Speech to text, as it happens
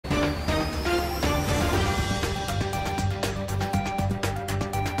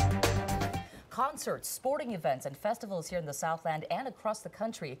Concerts, sporting events, and festivals here in the Southland and across the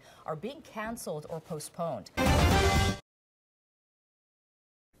country are being canceled or postponed.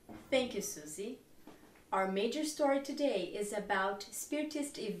 Thank you, Susie. Our major story today is about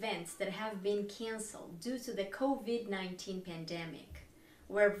Spiritist events that have been canceled due to the COVID-19 pandemic.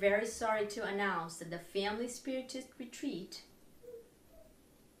 We're very sorry to announce that the Family Spiritist Retreat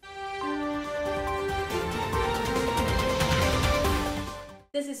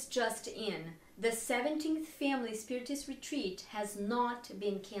This is just in. The 17th Family Spiritist Retreat has not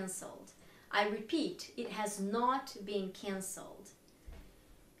been canceled. I repeat, it has not been canceled.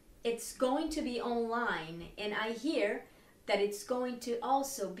 It's going to be online, and I hear that it's going to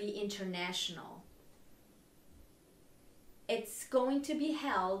also be international. It's going to be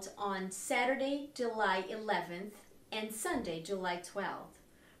held on Saturday, July 11th and Sunday, July 12th.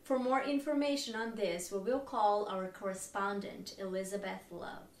 For more information on this, we will call our correspondent, Elizabeth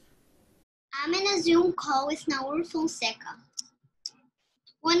Love. I'm in a Zoom call with Naur Fonseca,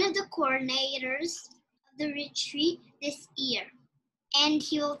 one of the coordinators of the retreat this year, and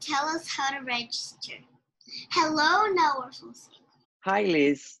he will tell us how to register. Hello, Naur Fonseca. Hi,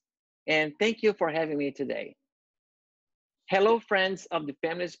 Liz, and thank you for having me today. Hello, friends of the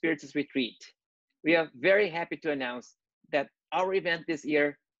Family Spiritist Retreat. We are very happy to announce that our event this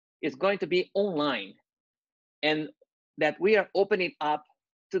year is going to be online, and that we are opening up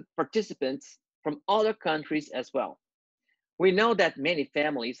to participants from other countries as well. We know that many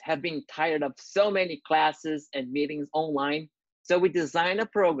families have been tired of so many classes and meetings online, so we designed a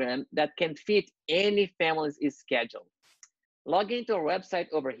program that can fit any family's schedule. Log into our website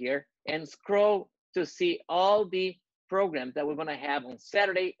over here and scroll to see all the programs that we're going to have on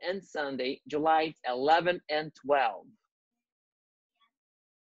Saturday and Sunday, July 11 and 12.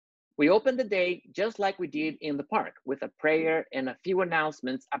 We open the day just like we did in the park, with a prayer and a few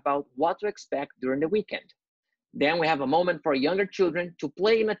announcements about what to expect during the weekend. Then we have a moment for younger children to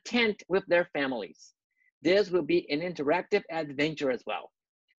play in a tent with their families. This will be an interactive adventure as well.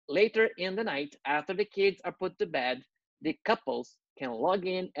 Later in the night, after the kids are put to bed, the couples can log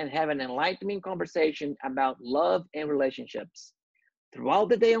in and have an enlightening conversation about love and relationships. Throughout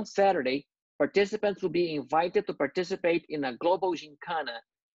the day on Saturday, participants will be invited to participate in a global gincana,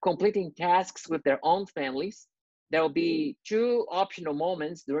 completing tasks with their own families. There will be 2 optional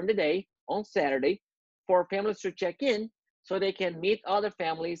moments during the day on Saturday for families to check in so they can meet other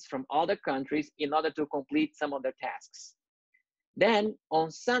families from other countries in order to complete some of their tasks. Then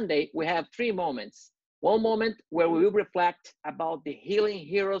on Sunday, we have 3 moments. One moment where we will reflect about the healing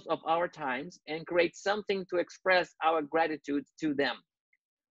heroes of our times and create something to express our gratitude to them.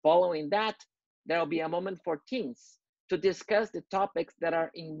 Following that, there will be a moment for teens to discuss the topics that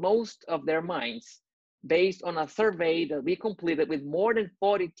are in most of their minds, based on a survey that we completed with more than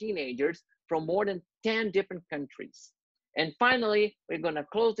 40 teenagers from more than 10 different countries. And finally, we're going to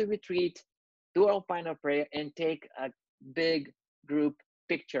close the retreat, do our final prayer, and take a big group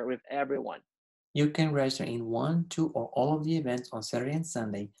picture with everyone. You can register in 1, 2, or all of the events on Saturday and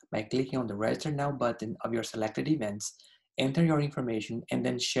Sunday by clicking on the Register Now button of your selected events, enter your information, and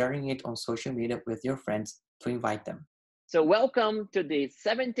then sharing it on social media with your friends to invite them. So welcome to the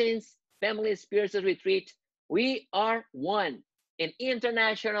 17th Family Spiritist Retreat. We are one, an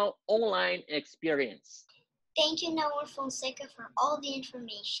international online experience. Thank you, Naur Fonseca, for all the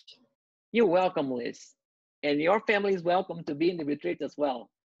information. You're welcome, Liz. And your family is welcome to be in the retreat as well.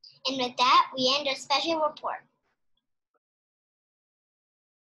 And with that, we end our special report.